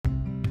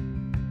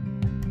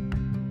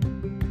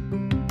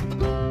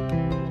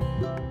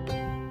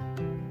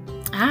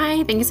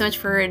Hi, thank you so much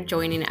for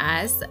joining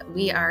us.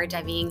 We are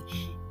diving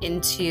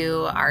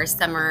into our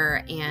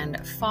summer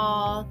and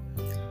fall,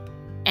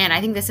 and I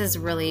think this is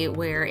really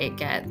where it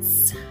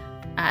gets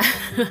uh,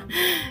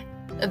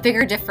 a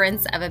bigger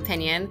difference of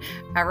opinion.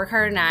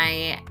 Ricardo and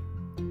I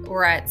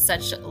were at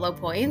such low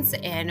points,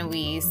 and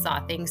we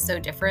saw things so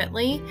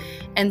differently.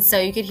 And so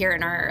you could hear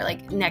in our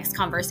next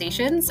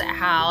conversations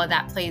how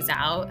that plays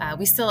out.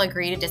 We still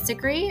agree to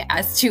disagree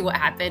as to what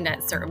happened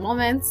at certain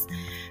moments.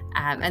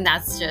 And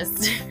that's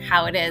just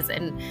how it is.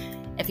 And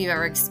if you've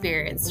ever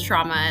experienced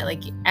trauma,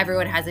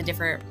 everyone has a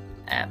different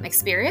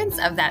experience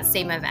of that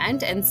same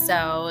event. And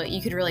so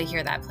you could really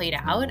hear that played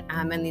out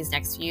in these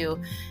next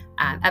few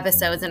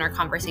episodes in our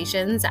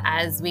conversations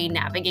as we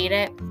navigate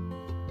it.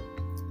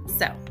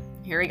 So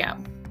here we go.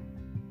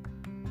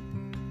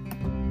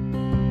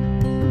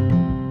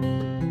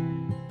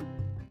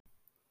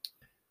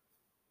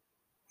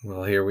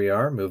 Well, here we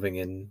are moving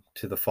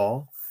into the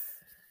fall.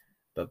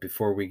 But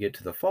before we get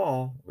to the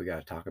fall, we got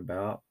to talk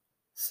about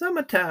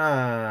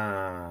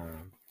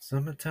summertime.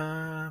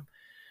 Summertime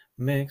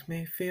makes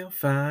me feel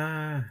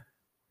fine.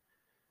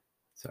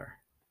 Sorry,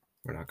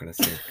 we're not going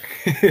to sing.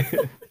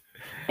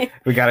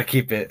 We got to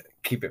keep it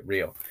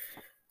real.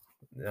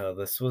 No,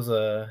 this was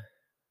so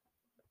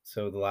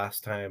the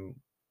last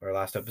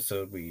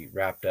episode, we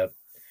wrapped up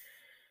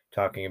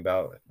talking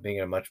about being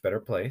in a much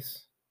better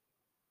place,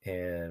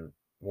 and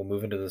we'll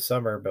move into the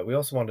summer, but we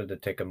also wanted to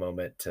take a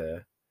moment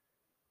to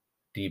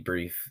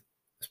debrief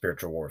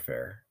spiritual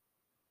warfare,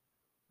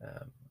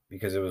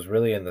 because it was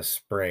really in the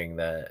spring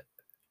that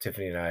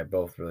Tiffany and I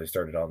both really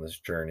started on this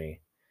journey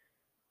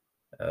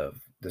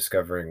of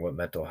discovering what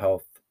mental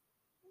health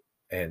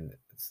and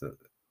the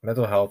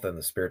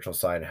spiritual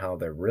side, and how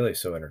they're really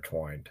so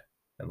intertwined,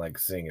 and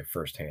seeing it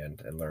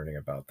firsthand and learning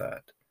about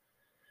that,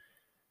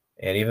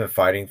 and even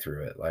fighting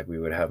through it. We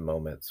would have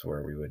moments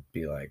where we would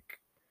be like,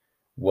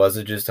 was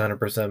it just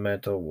 100%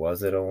 mental?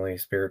 Was it only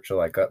spiritual?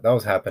 That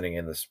was happening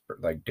in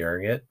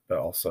during it, but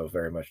also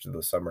very much to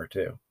the summer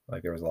too.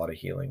 There was a lot of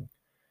healing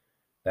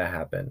that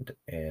happened,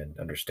 and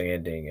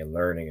understanding and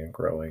learning and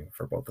growing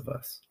for both of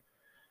us.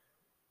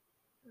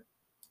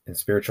 And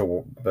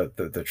spiritual, but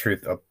the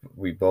truth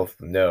we both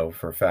know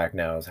for a fact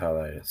now is how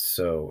that is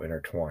so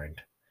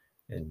intertwined,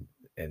 and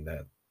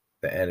that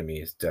the enemy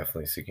is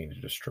definitely seeking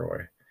to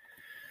destroy.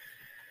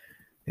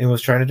 It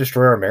was trying to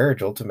destroy our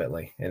marriage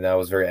ultimately, and that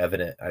was very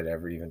evident, I'd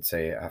ever even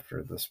say,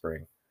 after the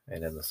spring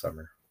and in the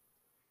summer.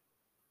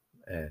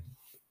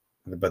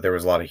 But there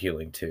was a lot of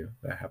healing too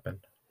that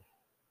happened.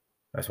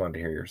 I just wanted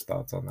to hear your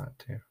thoughts on that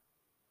too.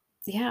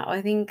 Yeah,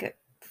 I think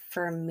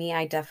for me,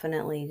 I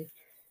definitely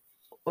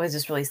was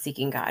just really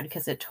seeking God,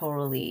 because it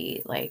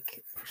totally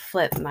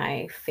flipped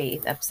my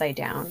faith upside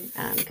down.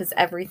 Because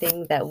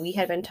everything that we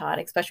had been taught,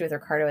 especially with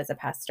Ricardo as a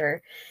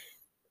pastor,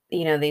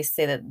 they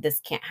say that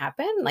this can't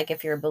happen.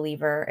 If you're a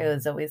believer, it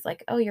was always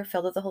oh, you're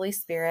filled with the Holy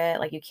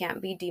Spirit. You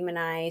can't be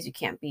demonized. You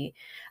can't be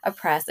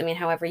oppressed. I mean,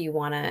 however you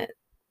want to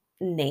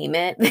name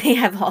it. They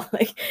have all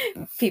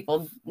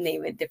people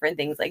name it different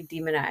things,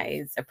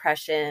 demonized,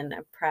 oppression,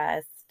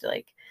 oppressed,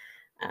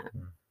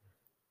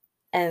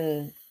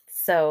 and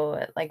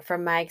so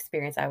from my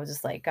experience, I was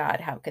just God,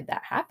 how could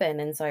that happen?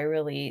 And so I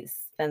really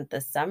spent the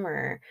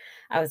summer,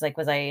 I was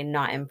was I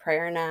not in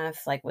prayer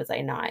enough? Was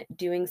I not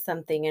doing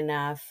something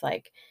enough?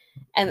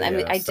 And I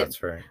mean, Yes,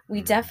 that's right.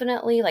 We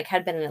definitely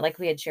had been in,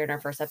 we had shared in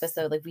our first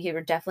episode, we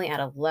were definitely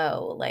at a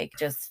low,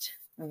 just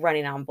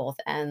running on both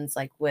ends,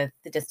 with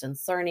the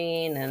distance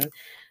learning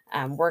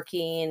and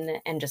working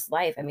and just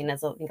life. I mean,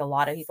 as I think a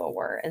lot of people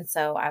were. And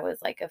so I was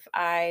if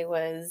I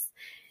was,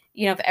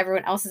 if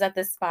everyone else is at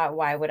this spot,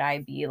 why would I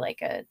be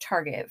a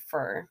target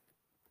for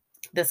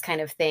this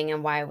kind of thing?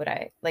 And why would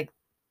I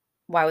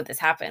why would this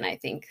happen, I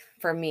think,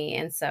 for me?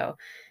 And so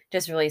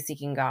just really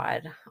seeking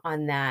God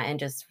on that, and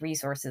just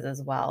resources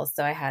as well.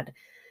 So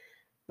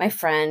my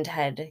friend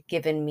had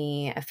given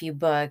me a few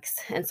books,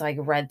 and so I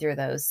read through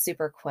those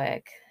super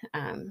quick,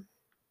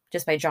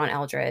 just by John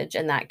Eldridge.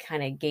 And that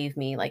kind of gave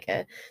me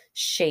a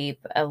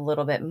shape a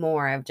little bit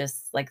more of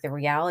just the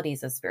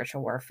realities of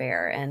spiritual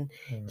warfare. And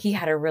he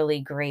had a really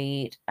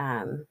great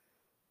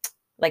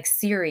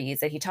series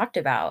that he talked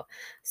about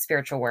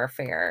spiritual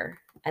warfare,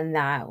 and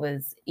that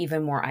was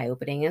even more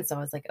eye-opening. And so I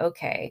was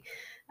okay,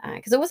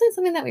 because it wasn't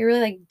something that we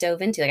really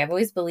dove into. I've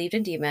always believed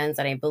in demons,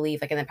 and I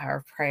believe in the power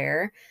of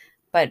prayer,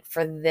 but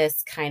for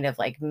this kind of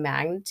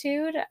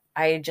magnitude,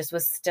 I just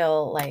was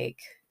still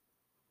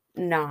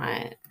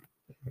not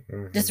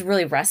just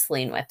really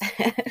wrestling with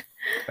it.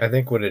 I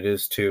think what it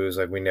is too is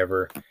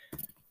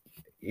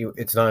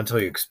it's not until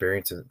you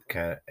experience it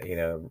kind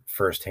of,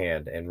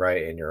 firsthand and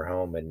right in your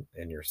home and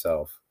in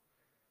yourself,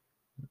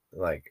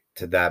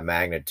 to that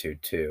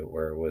magnitude too,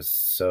 where it was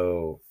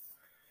so,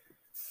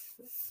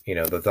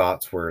 the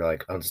thoughts were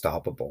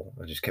unstoppable.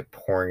 It just kept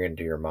pouring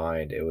into your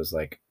mind. It was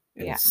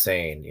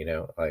insane,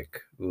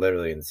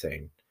 literally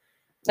insane.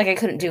 I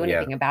couldn't do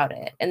anything about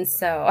it. And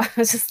so I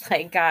was just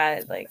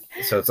God,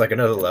 so it's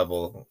another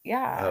level.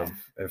 Yeah.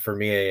 And for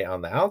me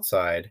on the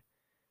outside,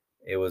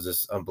 it was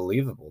just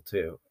unbelievable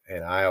too.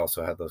 And I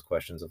also had those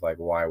questions of like,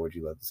 why would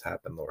you let this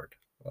happen, Lord?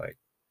 Like,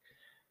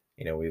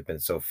 we've been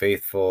so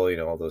faithful,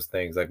 all those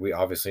things. Like, we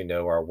obviously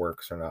know our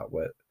works are not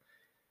what,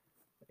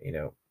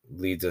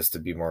 leads us to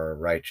be more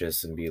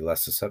righteous and be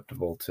less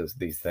susceptible to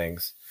these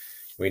things.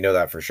 We know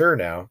that for sure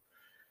now.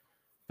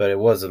 But it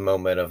was a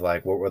moment of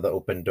like, what were the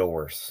open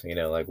doors?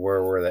 Like,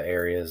 where were the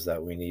areas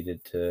that we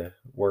needed to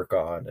work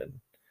on, and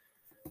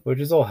which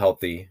is all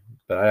healthy.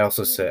 But I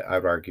also say,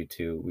 I'd argue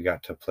too, we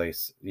got to a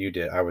place, you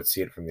did, I would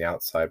see it from the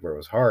outside where it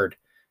was hard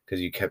because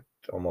you kept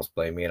almost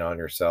blaming it on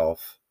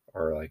yourself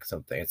or like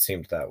something. It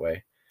seemed that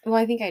way. Well,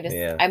 I think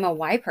Yeah. I'm a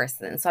why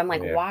person. So I'm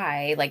like, Yeah.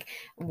 why? Like,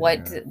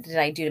 what did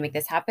I do to make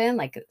this happen?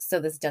 Like, so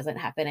this doesn't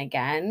happen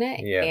again.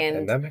 Yeah.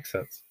 And that makes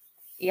sense.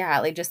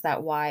 Yeah, like just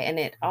that why. And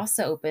it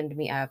also opened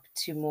me up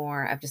to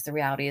more of just the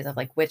realities of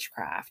like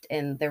witchcraft.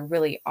 And there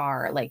really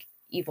are like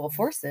evil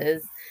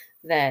forces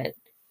that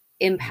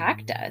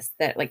impact us,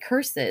 that like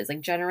curses, like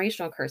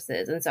generational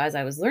curses. And so as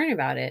I was learning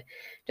about it,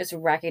 just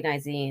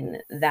recognizing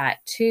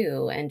that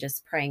too, and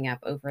just praying up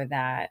over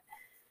that.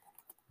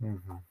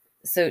 Mm-hmm.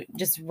 So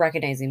just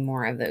recognizing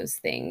more of those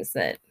things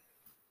that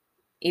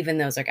even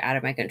those are out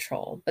of my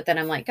control. But then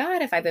I'm like,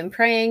 God, if I've been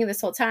praying this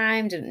whole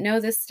time, didn't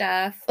know this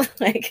stuff,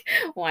 like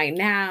why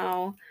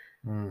now?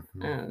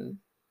 Mm-hmm.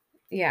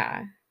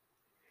 Yeah.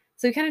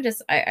 So we kind of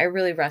just, I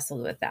really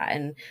wrestled with that.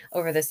 And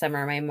over the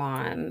summer, my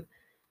mom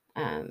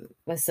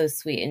was so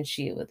sweet, and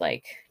she would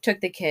like took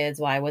the kids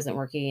while I wasn't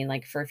working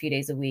like for a few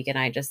days a week. And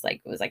I just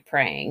like was like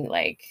praying,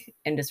 like,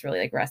 and just really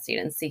like resting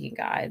and seeking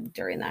God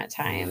during that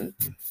time.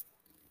 Mm-hmm.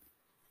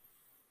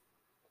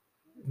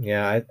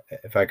 Yeah.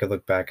 If I could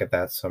look back at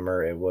that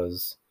summer,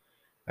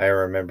 I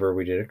remember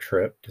we did a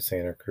trip to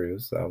Santa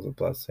Cruz. That was a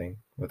blessing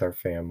with our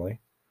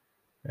family.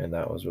 And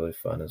that was really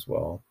fun as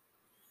well.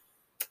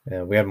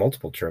 And we had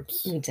multiple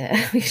trips. We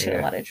did. We did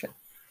a lot of trips.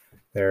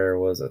 There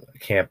was a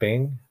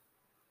camping.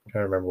 I'm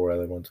trying to remember what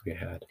other ones we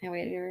had. And we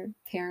had your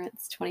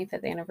parents'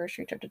 25th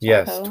anniversary trip to Tahoe.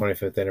 Yes,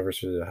 25th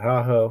anniversary to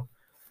Tahoe.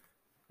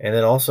 And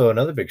then also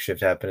another big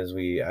shift happened is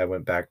I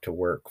went back to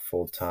work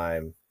full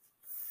time,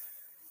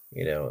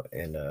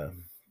 and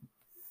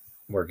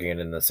working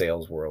in the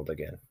sales world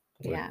again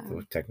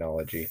with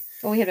technology.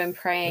 Well, we had been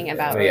praying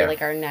about really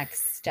like our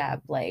next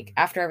step. Like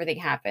after everything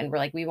happened, we're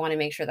like, we want to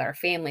make sure that our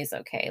family's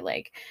okay.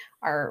 Like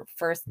our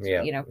first,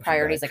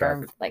 priorities, like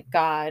our like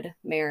God,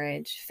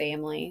 marriage,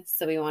 family.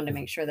 So we wanted to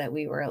make sure that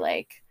we were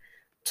like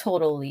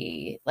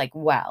totally like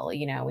well, we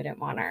didn't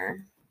want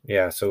our.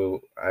 Yeah,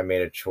 so I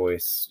made a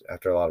choice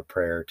after a lot of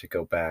prayer to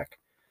go back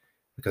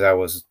because I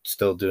was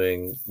still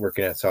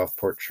working at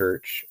Southport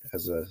Church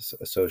as an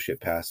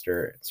associate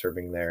pastor,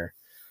 serving there,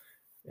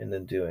 and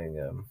then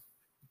doing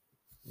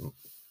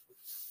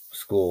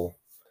school.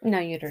 No,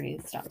 you'd already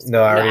stopped school.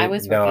 No,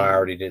 I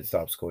already did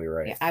stop school. You're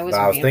right. Yeah, I was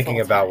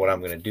thinking about what I'm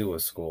going to do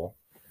with school,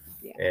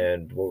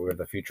 and what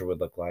the future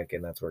would look like,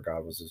 and that's where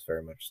God was just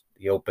very much.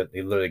 He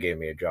literally gave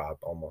me a job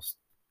almost.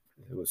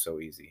 It was so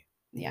easy.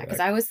 Yeah, because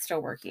I was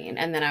still working,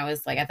 and then I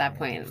was like at that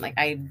point, like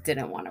I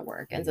didn't want to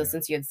work, and so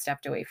since you had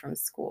stepped away from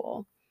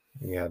school,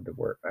 you had to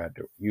work.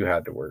 You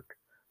had to work,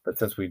 but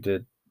since we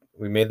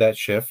made that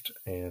shift,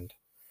 and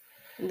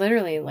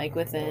literally like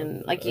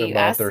within like you a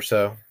month or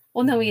so.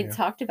 Well, no, we had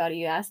talked about it.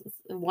 You asked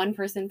one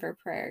person for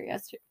prayer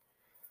yesterday.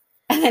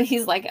 And then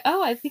he's like,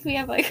 oh, I think we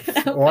have like an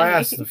opening. Well, I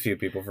asked a few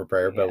people for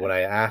prayer, but when I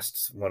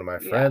asked one of my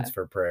friends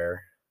for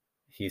prayer,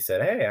 he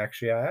said, hey,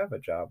 actually, I have a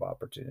job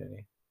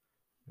opportunity.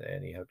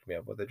 And he hooked me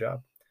up with a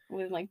job.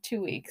 Within like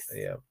 2 weeks.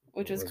 Yeah.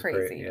 Which was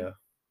crazy. Great, yeah.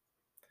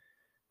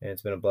 And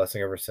it's been a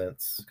blessing ever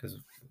since because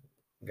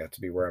I got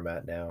to be where I'm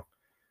at now.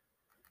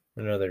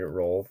 Another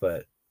role,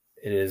 but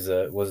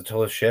it was a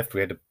total shift.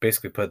 We had to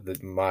basically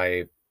put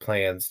my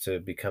plans to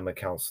become a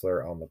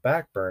counselor on the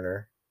back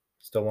burner.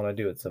 Still want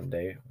to do it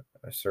someday.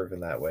 I serve in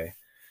that way,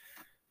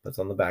 but it's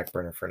on the back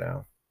burner for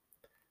now.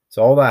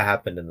 So all that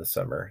happened in the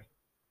summer.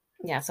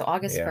 Yeah. So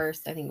August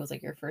 1st, I think was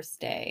like your first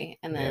day.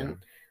 And then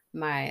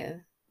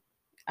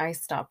I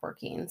stopped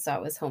working. So I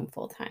was home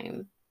full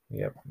time.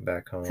 Yep.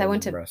 Back home. So I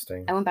went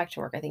resting. I went back to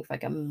work, I think for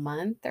like a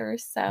month or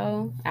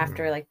so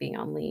after like being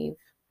on leave.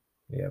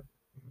 Yep.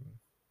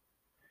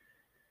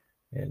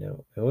 And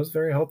it was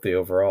very healthy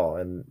overall.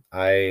 And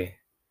I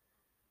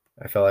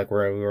felt like we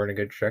were in a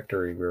good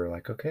trajectory. We were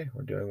like, okay,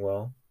 we're doing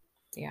well.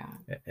 Yeah.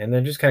 And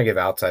then just kind of give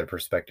outside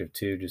perspective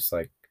too. Just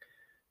like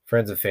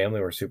friends and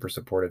family were super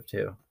supportive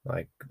too.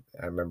 Like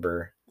I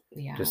remember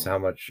just how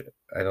much,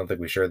 I don't think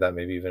we shared that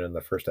maybe even in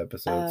the first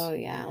episodes. Oh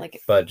yeah. Like,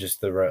 but just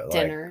the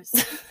dinners,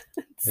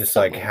 just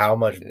so like how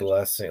much food.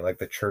 Blessing, like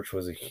the church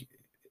was a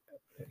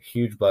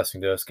huge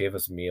blessing to us, gave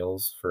us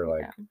meals for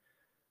like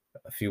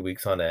a few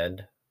weeks on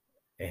end.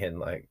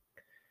 And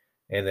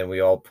then we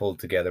all pulled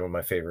together. One of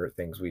my favorite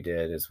things we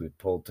did is we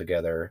pulled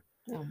together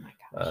oh my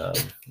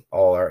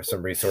gosh.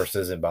 some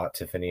resources and bought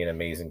Tiffany an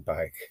amazing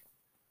bike.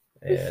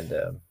 And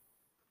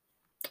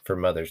for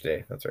Mother's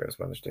Day. That's right, it was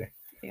Mother's Day.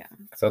 Yeah.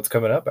 So it's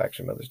coming up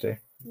actually, Mother's Day.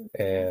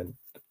 And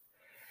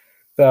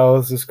that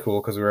was just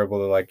cool because we were able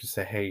to like just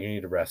say, hey, you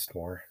need to rest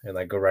more and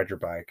like go ride your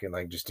bike and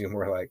like just do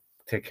more like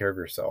take care of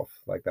yourself.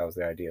 Like that was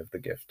the idea of the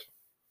gift.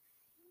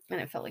 And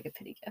it felt like a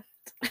pity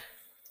gift.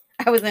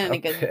 I wasn't in a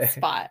good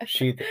spot.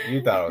 You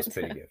thought it was a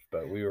pity gift,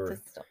 but we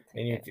were,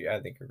 and you, it. I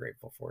think you're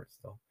grateful for it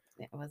still.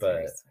 It was But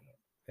very sweet.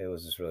 it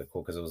was just really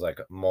cool because it was like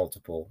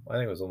multiple. I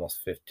think it was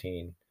almost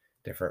 15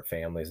 different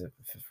families and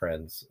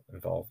friends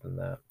involved in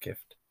that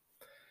gift.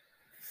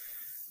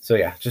 So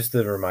yeah, just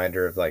a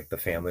reminder of like the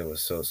family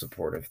was so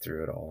supportive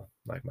through it all.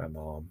 Like my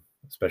mom,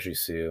 especially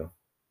Sue.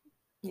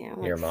 Yeah,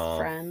 your mom,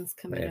 friends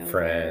coming and over,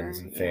 friends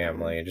and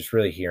family, and just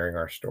really hearing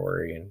our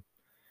story and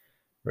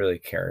really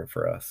caring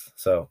for us.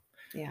 So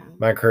yeah,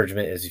 my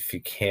encouragement is if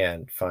you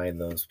can find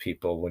those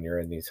people when you're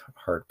in these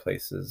hard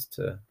places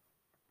to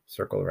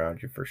circle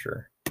around you for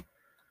sure.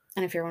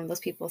 And if you're one of those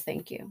people,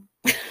 thank you.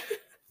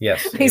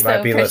 Yes, you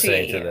might be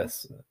listening to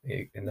this,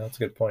 and that's a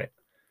good point.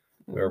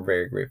 We were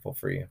very grateful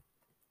for you.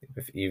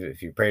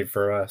 If you prayed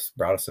for us,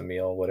 brought us a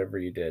meal, whatever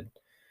you did,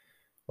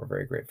 we're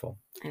very grateful.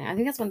 And I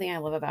think that's one thing I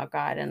love about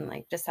God and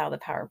like just how the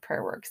power of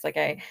prayer works. Like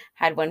I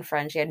had one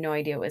friend, she had no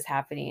idea what was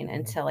happening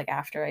until like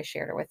after I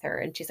shared it with her.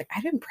 And she's like,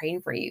 I've been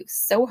praying for you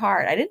so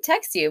hard. I didn't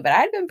text you, but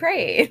I'd been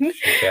praying.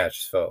 Yeah,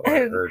 she felt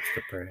like urge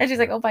to pray. And she's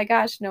like, oh my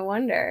gosh, no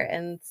wonder.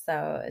 And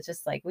so it's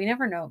just like, we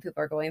never know what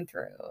people are going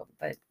through,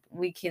 but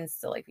we can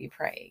still like be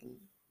praying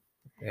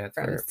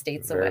from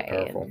states away.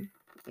 Powerful. And,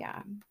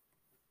 yeah.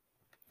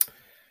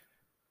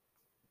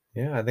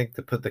 Yeah, I think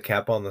to put the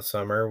cap on the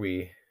summer,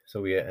 we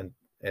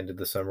ended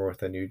the summer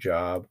with a new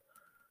job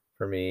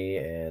for me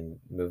and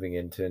moving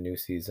into a new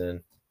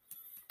season.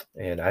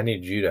 And I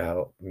need you to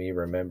help me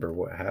remember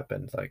what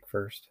happened like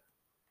first.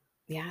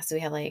 Yeah, so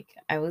we had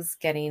I was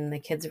getting the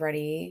kids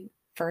ready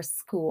for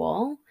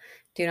school,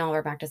 doing all of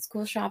our back to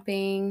school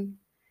shopping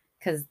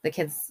because the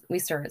kids, we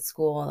start at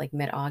school like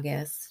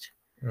mid-August.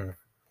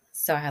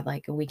 So I had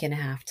like a week and a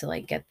half to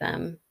like get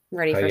them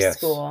ready for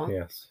school.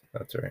 Yes,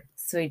 that's right.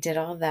 So we did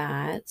all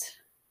that.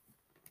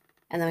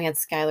 And then we had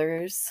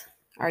Skylar's,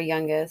 our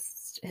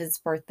youngest, his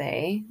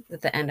birthday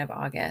at the end of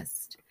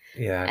August.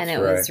 Yeah, and it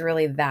was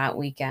really that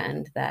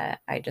weekend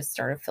that I just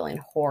started feeling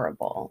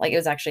horrible. Like it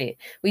was actually,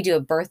 we do a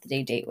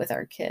birthday date with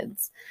our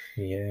kids.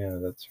 Yeah,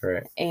 that's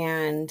right.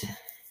 And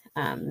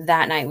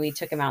that night we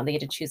took them out. They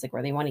had to choose like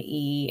where they want to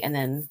eat, and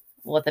then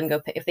let them go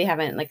pick. If they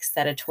haven't like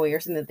set a toy or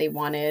something that they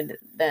wanted,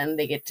 then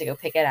they get to go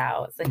pick it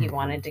out. So he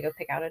wanted to go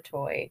pick out a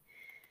toy.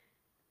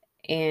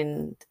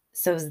 And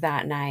so it was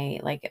that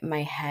night, like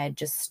my head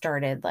just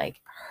started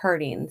like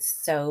hurting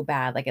so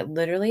bad. Like it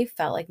literally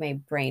felt like my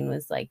brain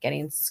was like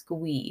getting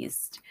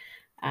squeezed.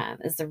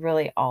 Is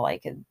really all I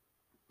could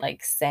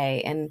like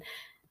say. And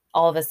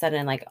all of a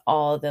sudden, like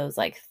all those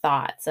like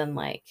thoughts and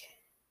like,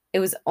 it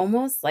was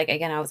almost like,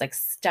 again, I was like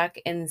stuck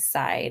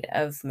inside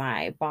of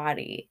my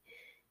body.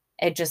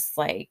 It just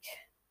like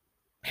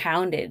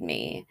pounded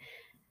me.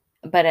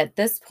 But at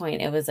this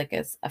point, it was like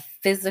a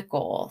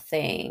physical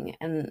thing.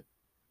 And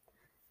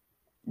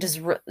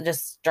just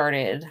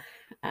started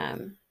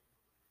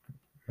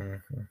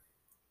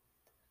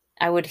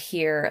I would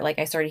hear like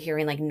I started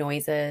hearing like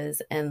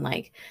noises and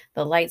like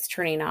the lights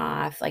turning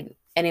off, like,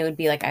 and it would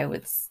be like I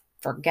would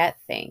forget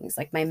things.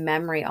 Like my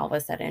memory all of a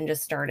sudden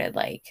just started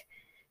like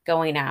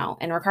going out.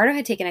 And Ricardo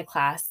had taken a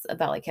class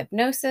about like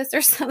hypnosis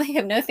or something,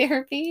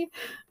 hypnotherapy.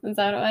 Is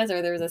that what it was?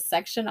 Or there was a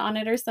section on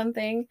it or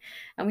something.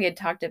 And we had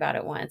talked about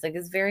it once. Like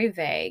it's very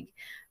vague.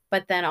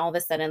 But then all of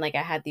a sudden, like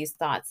I had these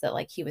thoughts that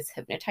like he was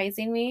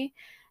hypnotizing me.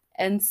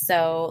 And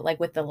so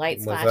like with the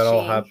lights flashing. Was that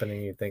all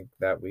happening, you think,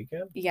 that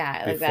weekend?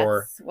 Yeah, like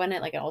that's when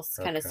it like all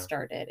kind of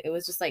started. It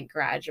was just like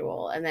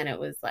gradual. And then it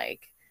was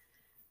like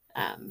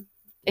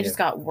it just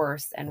got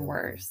worse and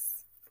worse.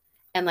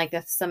 And like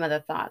some of the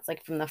thoughts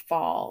like from the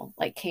fall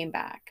like came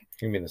back.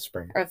 You mean the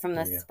spring? Or from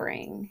the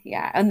spring,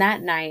 yeah. And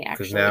that night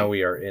actually, because now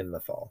we are in the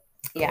fall.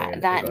 Yeah,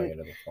 that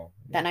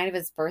night of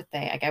his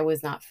birthday, like I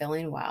was not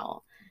feeling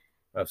well.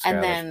 Of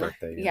Skylar's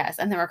birthday, yes,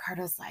 and then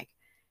Ricardo's like,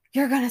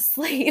 "You're gonna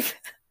sleep,"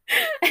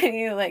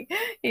 and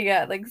he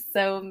got like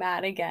so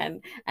mad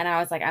again. And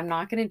I was like, "I'm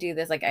not gonna do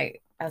this." Like I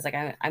was like,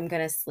 I'm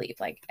gonna sleep.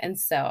 Like, and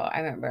so I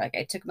remember like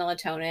I took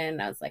melatonin.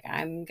 And I was like,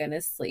 I'm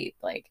gonna sleep.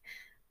 Like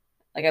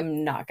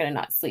I'm not gonna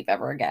not sleep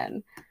ever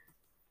again.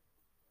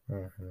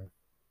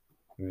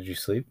 Did you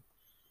sleep?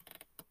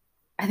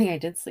 I think I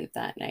did sleep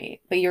that night,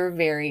 but you were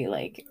very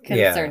like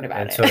concerned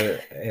about it. So,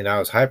 and I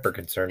was hyper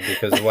concerned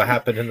because of what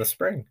happened in the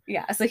spring.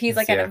 Yeah. So he's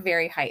like at a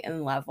very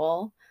heightened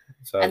level.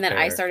 So and then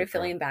I started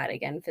feeling bad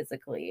again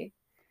physically.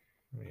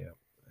 Yeah.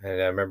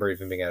 And I remember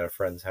even being at a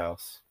friend's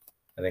house.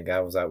 I think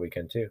that was that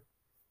weekend too.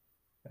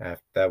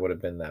 That would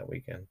have been that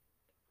weekend.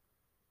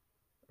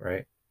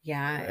 Right?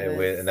 Yeah.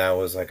 And that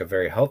was like a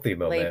very healthy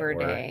moment. Labor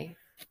Day.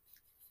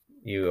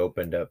 You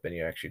opened up and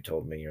you actually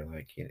told me, you're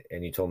like,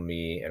 and you told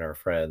me and our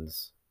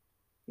friends,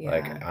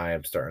 like, I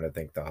am starting to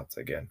think thoughts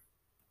again.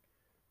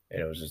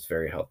 And it was just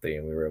very healthy,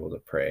 and we were able to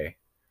pray.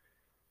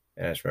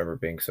 And I just remember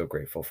being so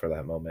grateful for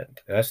that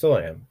moment. And I still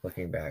am,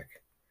 looking back,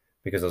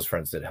 because those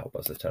friends did help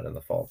us a ton in the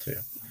fall too.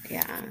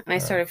 Yeah. And I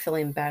started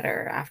feeling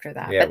better after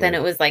that. But then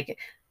it was like,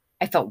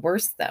 I felt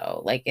worse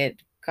though. Like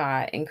it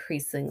got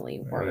increasingly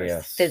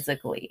worse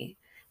physically.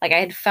 Like I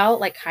had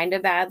felt like kind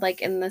of bad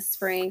like in the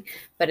spring,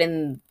 but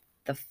in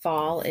the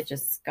fall it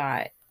just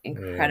got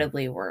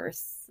incredibly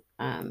worse.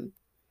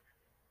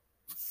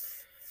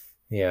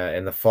 Yeah,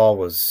 and the fall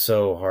was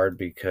so hard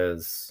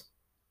because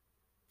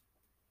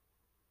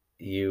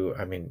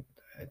I mean,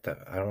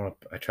 I don't want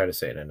I try to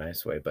say it in a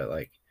nice way, but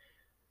like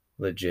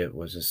legit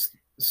was just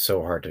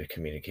so hard to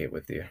communicate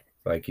with you.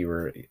 Like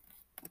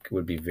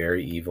would be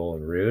very evil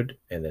and rude,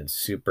 and then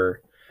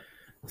super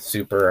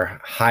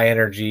super high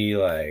energy,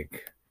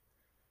 like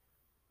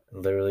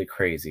literally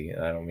crazy.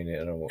 I don't mean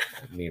it in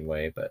a mean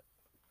way, but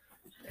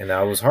and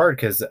that was hard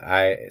because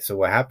so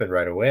what happened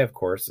right away, of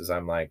course, is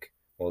I'm like,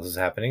 well, this is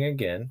happening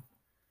again,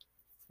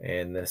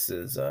 and this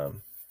is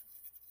and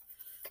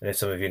if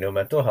some of you know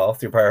mental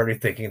health, you're probably already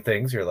thinking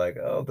things. You're like,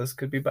 oh, this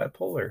could be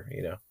bipolar,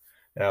 you know.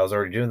 And I was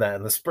already doing that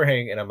in the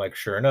spring, and I'm like,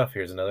 sure enough,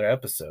 here's another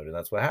episode, and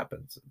that's what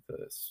happens.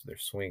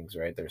 There's swings,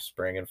 right? There's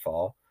spring and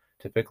fall.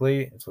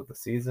 Typically, it's with the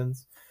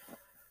seasons.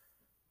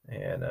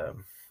 And I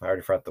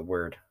already forgot the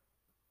word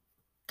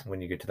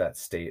when you get to that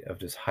state of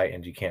just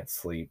heightened, you can't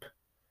sleep,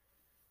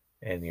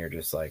 and you're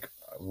just like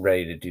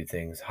ready to do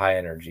things, high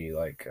energy,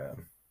 like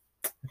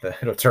the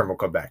term will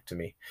come back to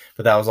me,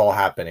 but that was all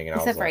happening, and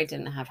Except I was for I like,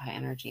 didn't have high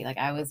energy. Like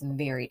I was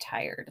very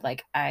tired.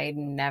 Like I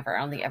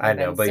only ever I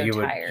know, been but so you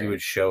tired.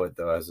 would show it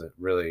though as it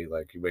really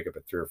like you wake up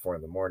at 3 or 4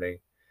 in the morning.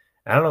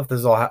 I don't know if this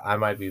is all. I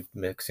might be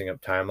mixing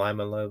up timeline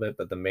a little bit,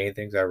 but the main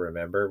things I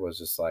remember was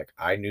just like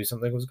I knew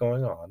something was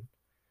going on,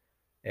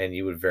 and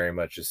you would very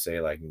much just say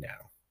like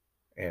no,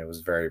 and it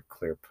was very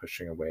clear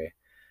pushing away,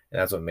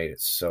 and that's what made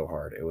it so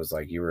hard. It was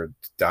like you were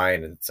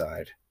dying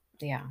inside,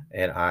 Yeah.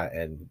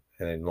 and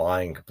then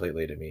lying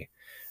completely to me.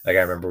 Like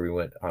I remember we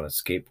went on a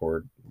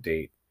skateboard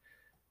date,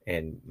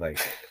 and like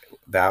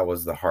that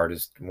was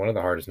one of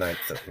the hardest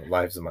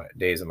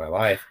days of my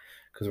life,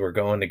 because we're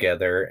going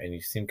together and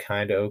you seem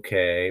kind of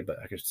okay, but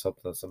I could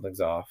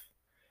something's off.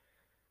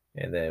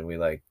 And then we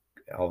like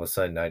all of a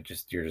sudden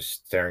you're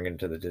just staring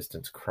into the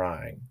distance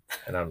crying,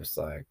 and I'm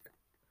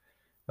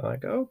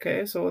like,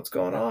 okay, so what's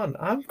going on?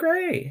 I'm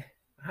great.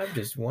 I'm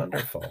just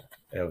wonderful.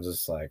 And it was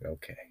just like,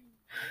 okay,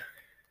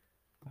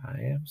 I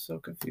am so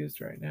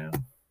confused right now.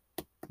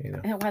 You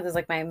know. And it was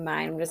like my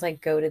mind would just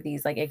like go to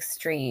these like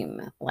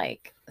extreme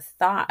like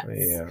thoughts.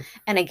 Yeah.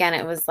 And again,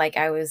 it was like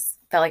felt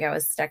like I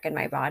was stuck in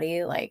my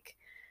body. Like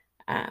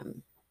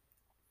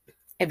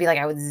it'd be like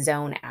I would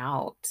zone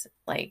out.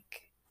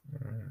 Like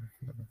Mhm.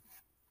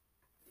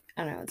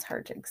 I don't know, it's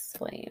hard to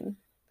explain.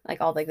 Like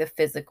all like the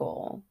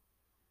physical.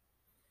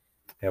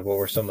 Yeah, what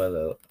were some of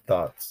the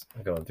thoughts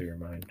going through your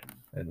mind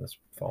in this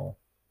fall?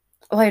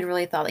 Well, I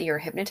really thought that you were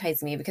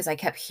hypnotizing me because I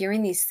kept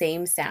hearing these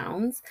same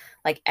sounds.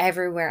 Like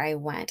everywhere I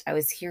went, I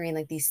was hearing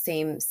like these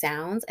same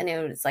sounds. And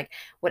it was like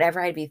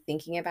whatever I'd be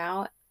thinking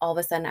about, all of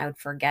a sudden I would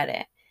forget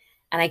it.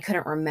 And I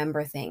couldn't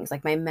remember things.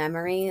 Like my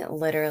memory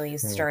literally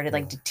started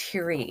like Mhm.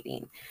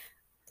 deteriorating.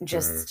 Mhm.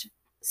 Just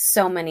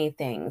so many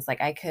things. Like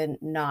I could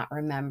not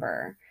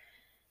remember.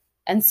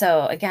 And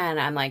so again,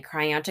 I'm like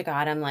crying out to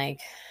God. I'm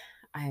like,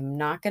 I'm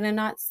not going to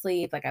not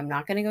sleep. Like, I'm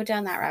not going to go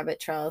down that rabbit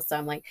trail. So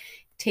I'm like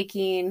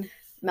taking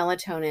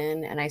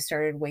melatonin, and I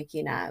started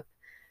waking up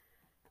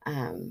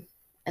in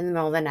the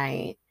middle of the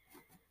night.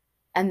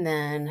 And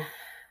then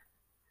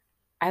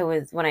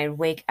when I'd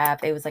wake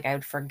up, it was like I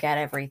would forget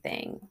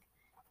everything.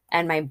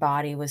 And my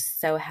body was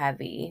so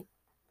heavy.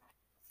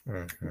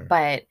 Mhm.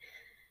 But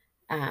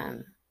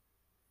um,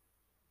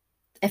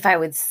 if I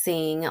would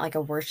sing like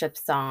a worship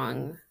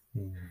song,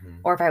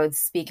 Mhm. or if I would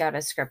speak out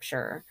a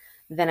scripture,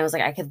 then it was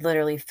like I could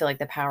literally feel like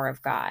the power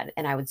of God,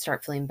 and I would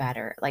start feeling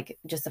better. Like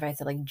just if I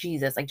said like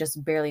Jesus, like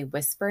just barely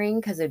whispering,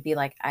 because it'd be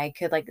like I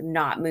could like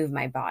not move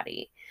my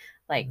body.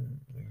 Like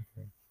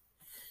Mhm.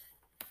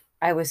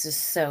 I was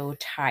just so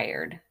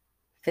tired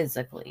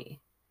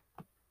physically.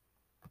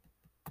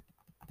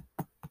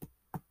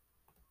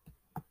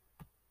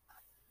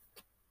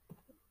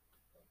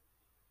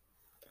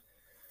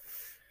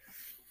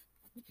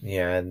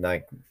 Yeah, and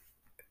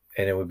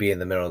it would be in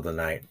the middle of the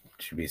night.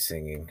 She'd be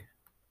singing,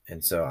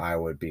 and so I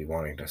would be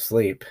wanting to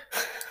sleep.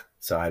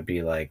 So I'd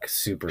be like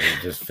super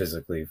just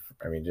physically.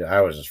 I mean,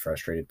 I was just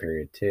frustrated.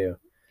 Period too.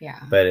 Yeah.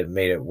 But it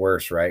made it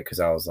worse, right? Because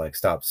I was like,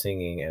 stop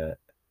singing, and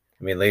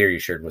I mean, later you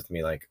shared with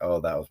me like, oh,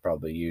 that was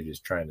probably you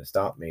just trying to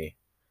stop me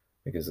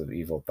because of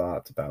evil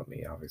thoughts about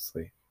me,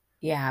 obviously.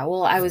 Yeah.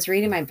 Well, I was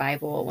reading my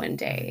Bible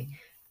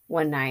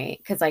one night,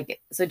 because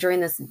like so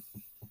during this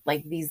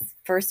like these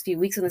first few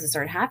weeks when this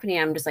started happening,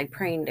 I'm just like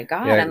praying to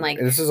God. Yeah, I'm like,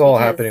 this is all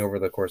because happening over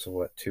the course of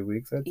what, 2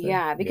 weeks, I'd say?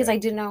 yeah, because Yeah. I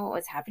didn't know what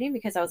was happening,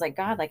 because I was like,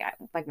 God,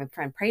 like my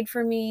friend prayed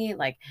for me,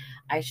 like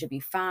I should be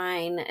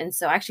fine. And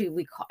so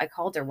actually I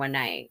called her one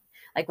night,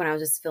 like when I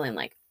was just feeling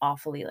like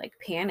awfully like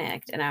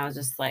panicked, and I was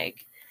just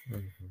like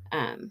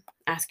Mhm.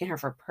 asking her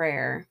for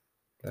prayer.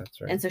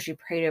 That's right. And so she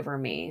prayed over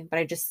me, but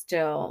I just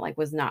still like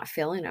was not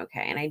feeling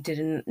okay, and I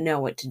didn't know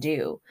what to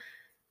do.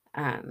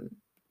 Um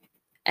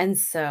and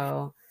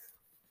so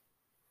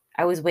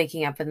I was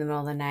waking up in the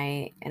middle of the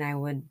night, and I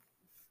would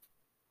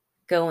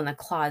go in the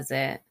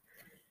closet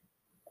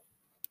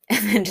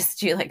and then just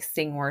do like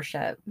sing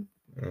worship.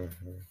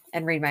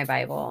 and read my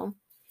Bible.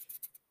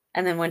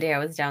 And then one day I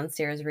was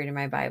downstairs reading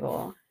my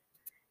Bible,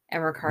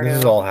 and Ricardo. This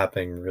is all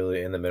happening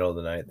really in the middle of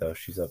the night, though.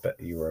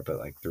 You were up at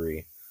like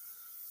 3,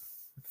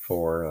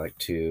 4, like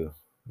 2.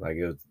 Like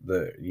it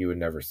was you would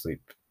never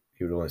sleep.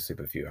 You would only sleep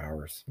a few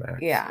hours max.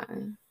 Yeah.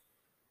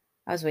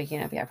 I was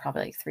waking up,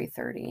 probably like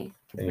 3:30.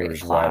 And you were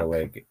just wide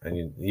awake.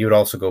 And you would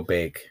also go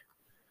bake.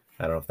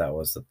 I don't know if that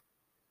was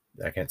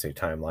I can't say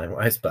timeline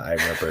wise, but I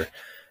remember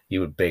you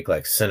would bake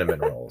like cinnamon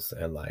rolls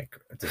and like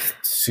just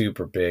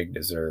super big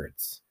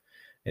desserts.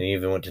 And you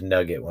even went to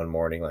Nugget one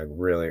morning, like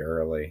really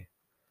early,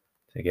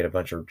 to get a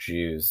bunch of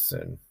juice.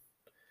 And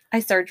I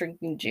started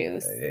drinking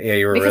juice. Yeah,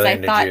 you were really into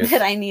juice. Because I thought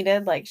that I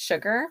needed like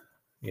sugar.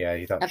 Yeah,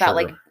 you thought about sugar.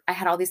 Like I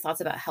had all these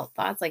thoughts about health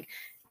thoughts, like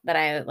that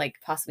I like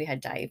possibly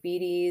had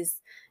diabetes,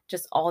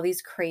 just all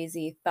these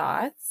crazy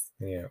thoughts.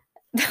 Yeah.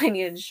 That I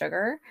needed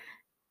sugar.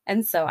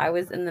 And so I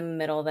was in the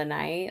middle of the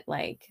night,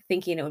 like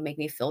thinking it would make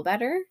me feel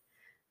better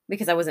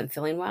because I wasn't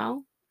feeling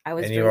well. I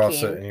was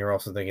drinking. And you were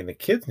also thinking the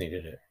kids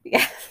needed it.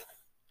 Yeah.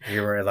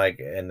 You were like,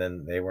 and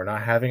then they were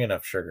not having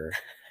enough sugar.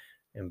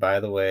 And by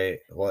the way,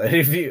 well,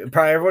 if you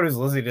probably everyone who's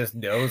listening just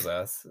knows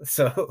us.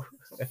 So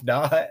if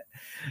not,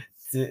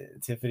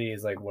 Tiffany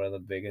is like one of the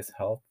biggest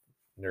health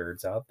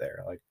nerds out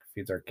there. Like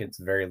feeds our kids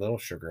very little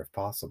sugar if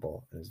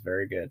possible. And it's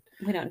very good.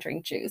 We don't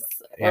drink juice.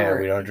 Yeah,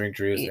 we don't drink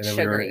juice. And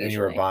then you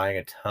were buying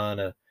a ton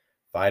of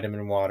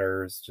vitamin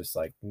waters, just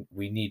like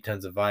we need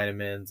tons of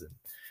vitamins. And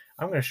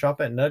I'm gonna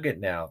shop at Nugget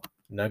now.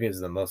 Nugget is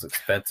the most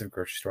expensive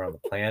grocery store on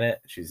the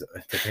planet. She's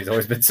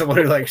always been someone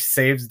who like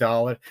saves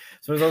dollars.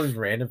 So there's all these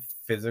random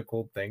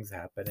physical things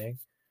happening.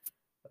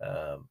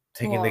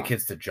 Taking the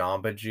kids to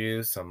Jamba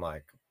Juice. I'm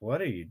like,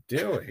 what are you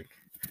doing?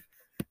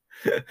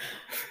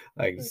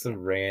 Like some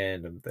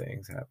random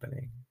things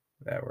happening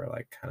that were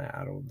like kind of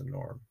out of the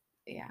norm.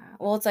 Yeah.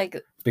 Well, it's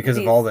like because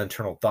of all the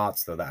internal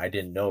thoughts though that I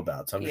didn't know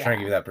about. So I'm just trying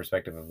to give you that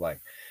perspective of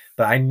like,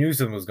 but I knew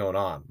something was going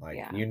on.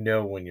 Like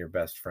when your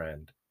best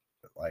friend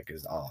like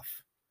is off.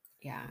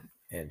 Yeah.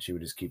 And she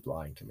would just keep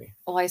lying to me.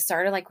 Well, I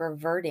started like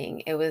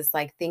reverting. It was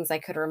like things I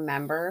could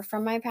remember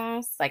from my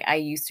past. Like I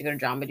used to go to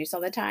Jamba Juice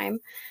all the time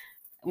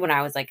when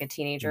I was like a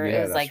teenager. Yeah,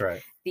 it was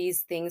like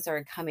these things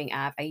are coming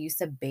up. I used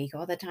to bake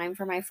all the time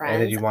for my friends.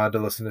 And then you wanted to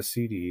listen to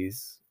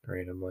CDs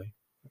randomly.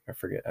 I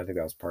forget. I think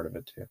that was part of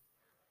it too.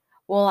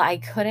 Well, I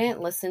couldn't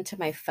listen to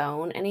my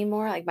phone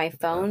anymore. Like my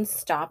phone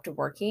stopped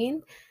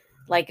working.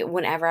 Like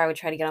whenever I would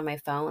try to get on my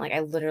phone, like I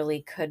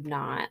literally could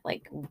not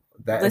like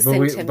listen to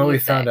music. But we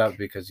found out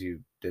because you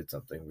did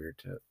something weird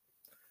to it.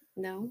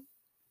 No.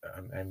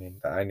 I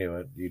mean, I knew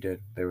it. You did.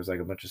 There was like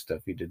a bunch of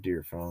stuff you did to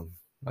your phone.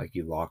 Like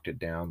you locked it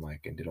down,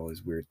 like, and did all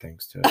these weird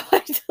things to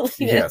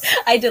it.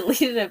 I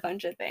deleted a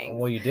bunch of things.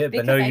 Well, you did,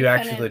 but no, you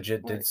actually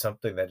legit did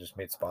something that just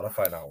made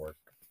Spotify not work.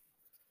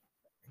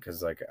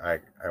 Because like I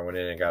went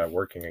in and got it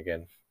working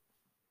again,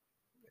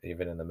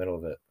 even in the middle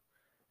of it.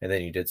 And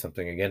then you did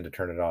something again to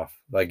turn it off.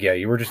 Like, yeah,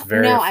 you were just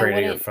very afraid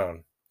of your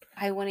phone.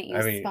 I wouldn't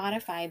use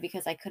Spotify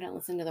because I couldn't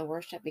listen to the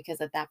worship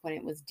because at that point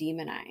it was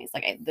demonized.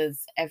 Like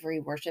every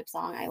worship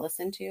song I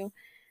listened to,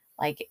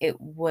 like it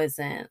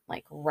wasn't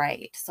like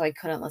right. So I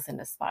couldn't listen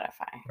to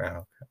Spotify. Oh,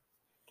 okay.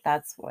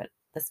 That's what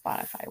the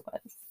Spotify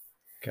was.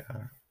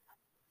 God.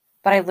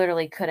 But I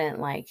literally couldn't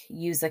like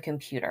use a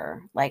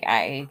computer. Like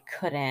I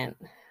couldn't.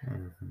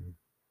 Mm-hmm.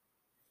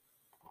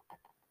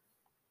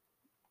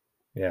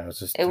 Yeah,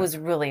 it was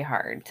really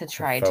hard to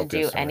try to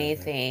do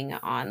anything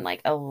on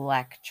like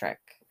electric,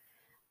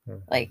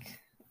 like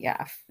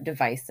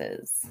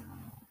devices.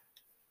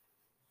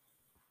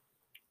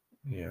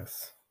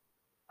 Yes.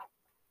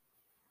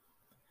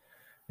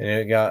 And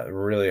it got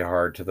really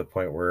hard to the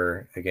point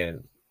where,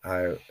 again,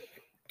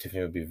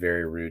 Tiffany would be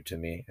very rude to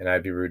me and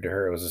I'd be rude to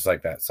her. It was just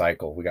like that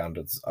cycle. We got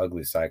into this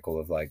ugly cycle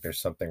of like, there's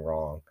something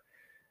wrong.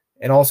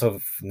 And also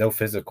no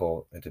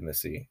physical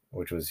intimacy,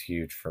 which was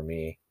huge for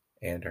me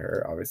and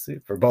her, obviously,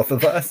 for both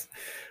of us.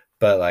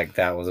 But like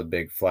that was a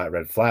big flat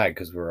red flag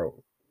because we're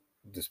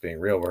just being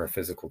real, where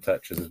physical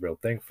touch is a real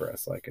thing for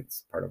us. Like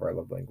it's part of our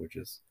love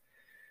languages.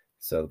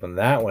 So when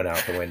that went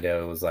out the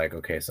window, it was like,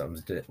 okay,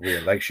 something's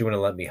weird. Like she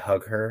wouldn't let me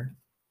hug her.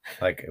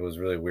 Like it was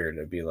really weird.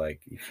 It'd be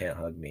like, you can't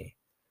hug me.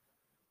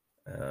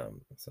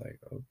 It's like,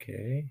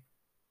 okay.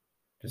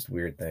 Just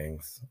weird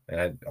things.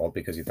 And all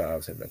because you thought I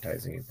was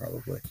hypnotizing you,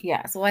 probably.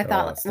 Yeah. So I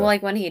thought, well,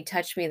 like when he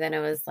touched me, then it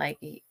was like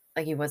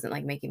he wasn't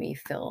like making me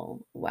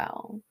feel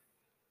well.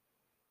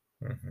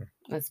 Mm-hmm.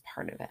 That's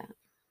part of it.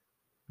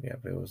 Yeah,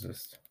 but it was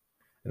just,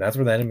 and that's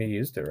where the enemy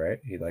used it, right?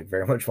 He like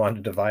very much wanted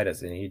to divide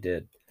us, and he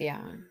did.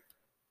 Yeah.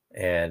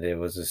 And it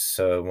was just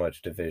so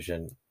much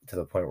division to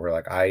the point where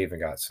like I even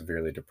got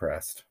severely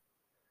depressed,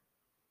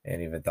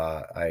 and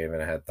I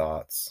even had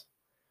thoughts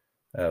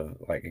of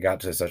like, it got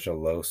to such a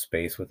low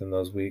space within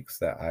those weeks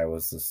that I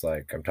was just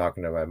like, I'm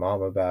talking to my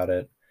mom about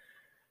it,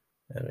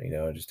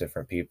 and just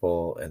different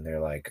people, and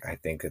they're like, I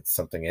think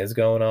something is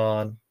going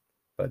on,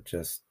 but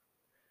just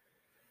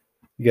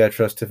you gotta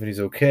trust Tiffany's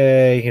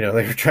okay. They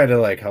were trying to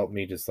like help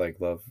me just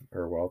like love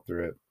her well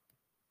through it,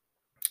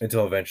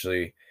 until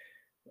eventually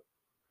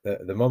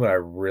the moment I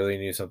really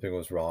knew something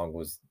was wrong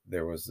was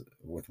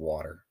with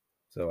water.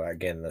 So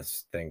again,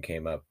 this thing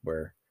came up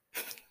where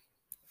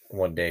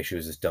one day she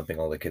was just dumping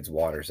all the kids'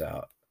 waters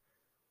out,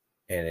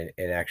 and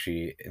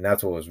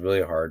that's what was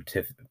really hard.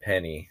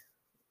 Penny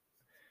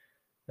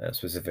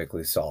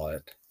specifically saw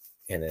it,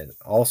 and then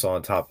also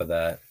on top of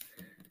that,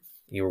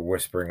 you were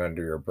whispering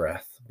under your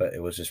breath, but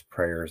it was just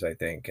prayers, I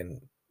think,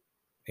 and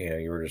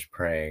you were just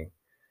praying.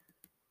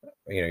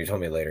 You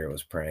told me later it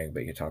was praying,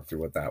 but you talked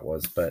through what that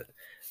was. But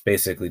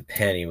basically,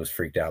 Penny was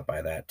freaked out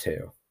by that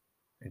too,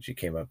 and she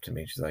came up to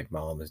me. She's like,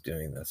 "Mom is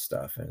doing this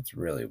stuff, and it's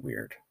really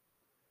weird."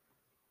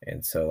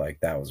 And so, like,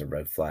 that was a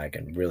red flag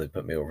and really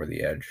put me over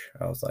the edge.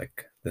 I was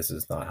like, "This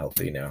is not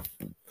healthy now.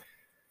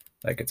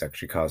 Like, it's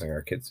actually causing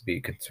our kids to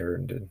be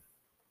concerned." And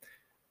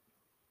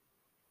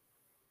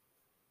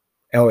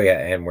oh yeah,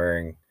 and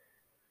wearing.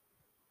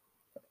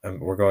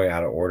 We're going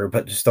out of order,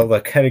 but just to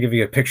like kind of give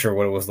you a picture of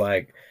what it was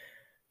like.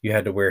 You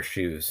had to wear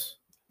shoes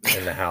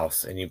in the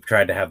house, and you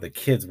tried to have the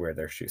kids wear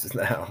their shoes in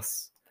the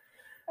house.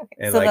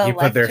 And So like the you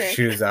put their electric.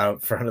 shoes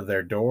out front of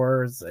their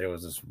doors. It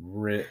was just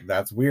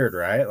that's weird,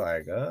 right?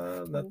 Like,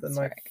 nothing That's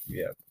like, right.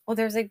 yeah. Well,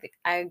 there's like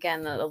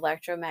again the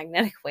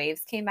electromagnetic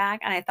waves came back,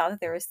 and I thought that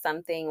there was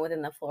something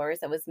within the floors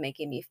that was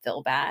making me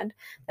feel bad.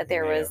 That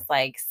there Yeah. was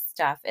like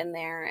stuff in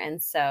there,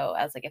 and so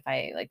I was like, if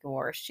I like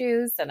wore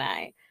shoes, then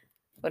I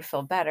would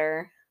feel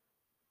better.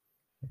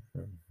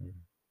 Mhm.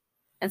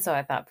 And so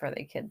I thought for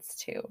the kids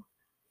too.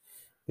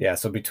 Yeah.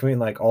 So between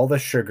like all the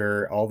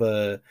sugar,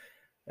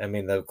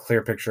 the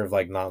clear picture of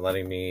like not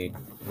letting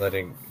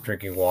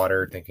drinking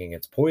water, thinking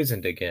it's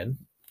poisoned again,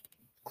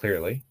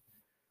 clearly,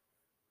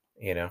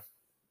 you know,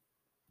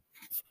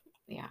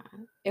 Yeah,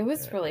 it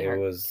was really it hard.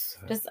 was,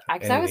 Just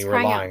because I and was you were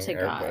crying out lying, to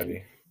God.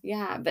 everybody.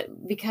 Yeah,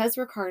 but because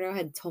Ricardo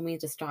had told me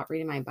to stop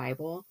reading my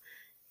Bible,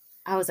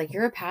 I was like,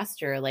 "You're a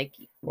pastor. Like,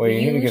 Well, you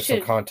need to you give some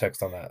should."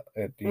 context on that.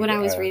 When I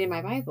was reading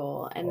my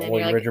Bible, and then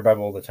Well, you're you read like, your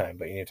Bible all the time,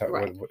 but you need to talk.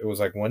 right, It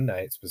was like one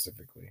night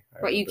specifically.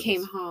 I right, you remember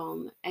came this.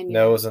 home and No,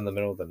 it you're, was in the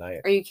middle of the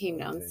night. or you came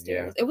Yeah.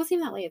 downstairs. It wasn't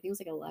even that late. I think it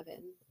was like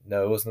 11.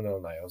 No, it was in the middle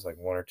of the night. It was like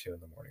 1 or 2 in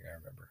the morning. I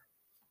remember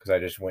because I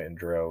just went and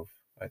drove.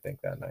 I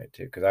think that night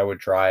too, because I would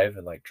drive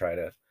and like try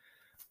to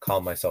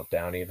calm myself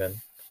down even,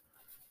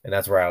 and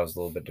that's where I was a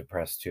little bit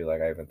depressed too.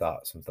 Like I even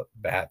thought some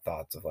bad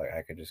thoughts of like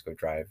I could just go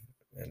drive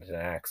into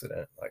an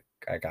accident. Like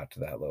I got to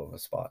that low of a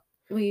spot.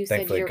 Well,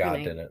 Thankfully, God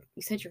didn't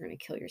you said you're gonna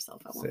kill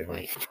yourself at one save me.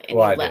 point, and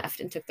Well, you I did. left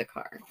and took the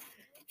car.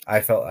 I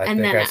And think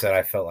then I said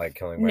I felt like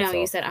killing no, you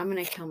myself. said I'm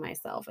gonna kill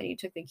myself, and you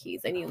took the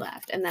keys and you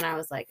left. And then I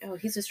was like, oh,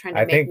 he's just trying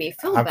to I make think me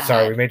feel I'm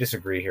sorry. We bad. may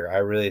disagree here. I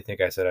really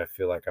think I said I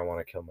feel like I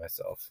want to kill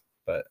myself,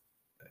 but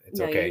it's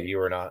No, okay. You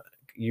were not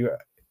you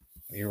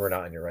you were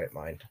not in your right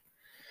mind.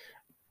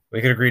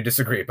 We could agree,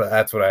 disagree, but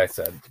that's what I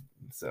said.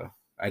 So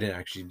I didn't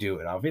actually do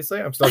it.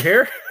 Obviously, I'm still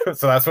here,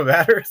 so that's what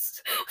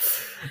matters.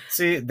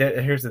 See,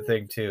 here's the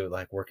thing too.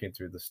 Like working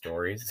through the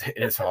stories,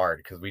 it is hard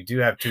because we do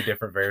have two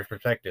different various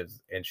perspectives,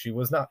 and she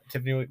was not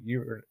Tiffany.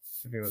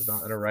 Tiffany was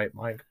not in her right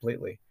mind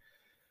completely.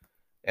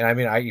 And I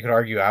mean, you could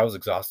argue I was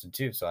exhausted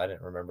too, so I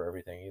didn't remember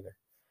everything either.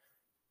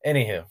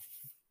 Anywho,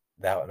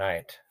 that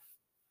night,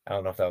 I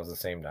don't know if that was the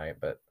same night,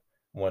 but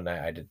one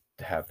night I did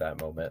have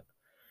that moment.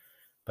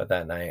 But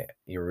that night,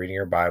 you were reading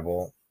your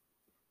Bible,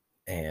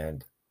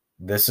 and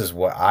this is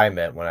what I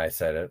meant when I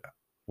said it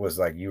was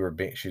like you were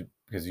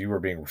because you were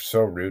being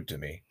so rude to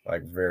me,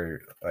 like very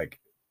like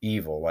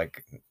evil,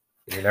 like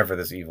you're never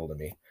this evil to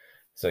me.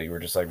 So you were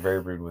just like very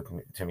rude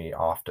to me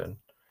often.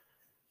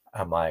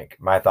 I'm like,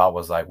 my thought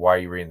was like, why are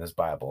you reading this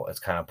Bible? It's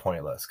kind of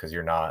pointless because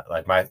you're not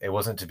like it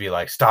wasn't to be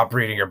like, stop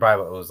reading your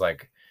Bible. It was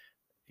like,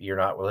 you're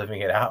not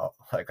living it out.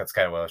 Like, that's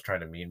kind of what I was trying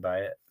to mean by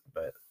it.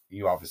 But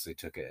you obviously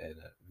took it in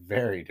a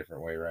very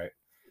different way, right?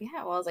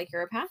 Yeah, well, I was like,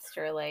 you're a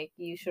pastor. Like,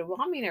 you should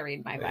want me to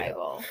read my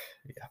Bible.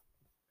 Yeah.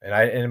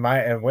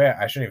 And way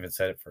I shouldn't even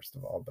said it first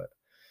of all, but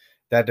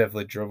that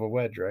definitely drove a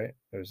wedge, right?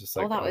 It was just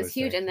like, That was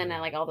huge. And then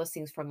like all those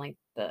things from like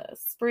the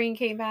spring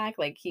came back.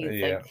 Like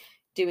he's like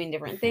doing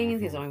different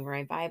things. He's going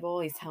my Bible.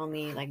 He's telling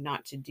me like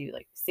not to do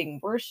like sing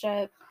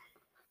worship.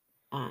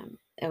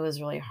 It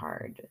was really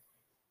hard.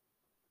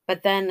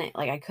 But then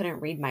like I couldn't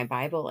read my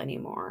Bible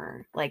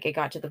anymore. Like it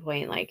got to the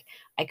point like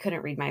I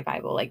couldn't read my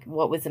Bible. Like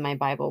what was in my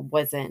Bible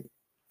wasn't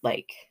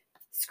like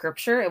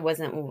scripture. It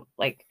wasn't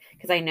like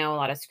because I know a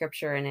lot of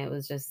scripture and it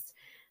was just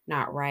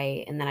not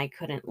right. And then I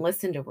couldn't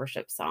listen to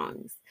worship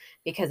songs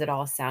because it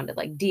all sounded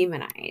like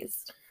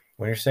demonized.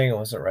 When you're saying it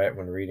wasn't right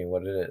when reading,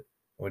 what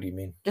do you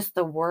mean? Just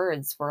the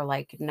words were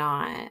like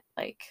not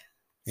like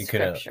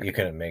scripture. You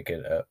couldn't make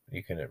it up.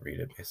 You couldn't read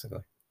it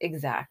basically.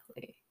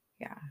 Exactly.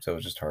 Yeah. So it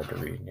was just hard to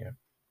read, yeah.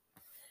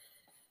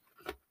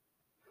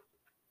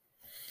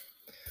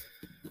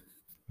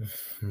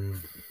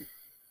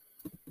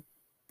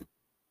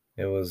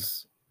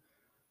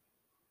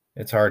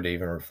 It's hard to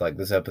even reflect.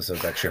 This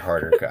episode's actually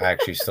harder. I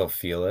actually still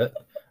feel it.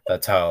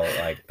 That's how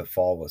like the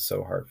fall was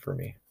so hard for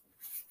me.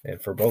 And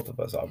for both of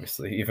us,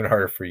 obviously, even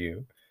harder for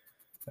you.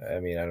 I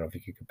mean, I don't know if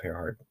you could compare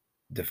hard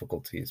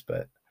difficulties,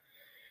 but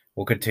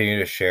we'll continue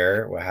to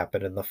share what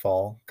happened in the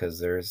fall because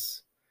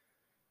there's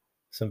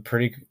some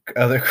pretty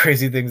other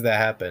crazy things that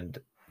happened.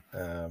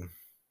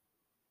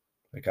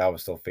 But God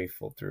was still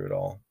faithful through it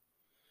all.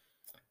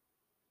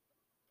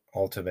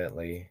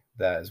 Ultimately,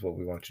 that is what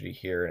we want you to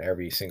hear in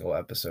every single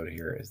episode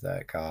here, is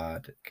that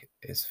God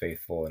is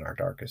faithful in our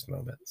darkest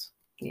moments.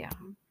 Yeah.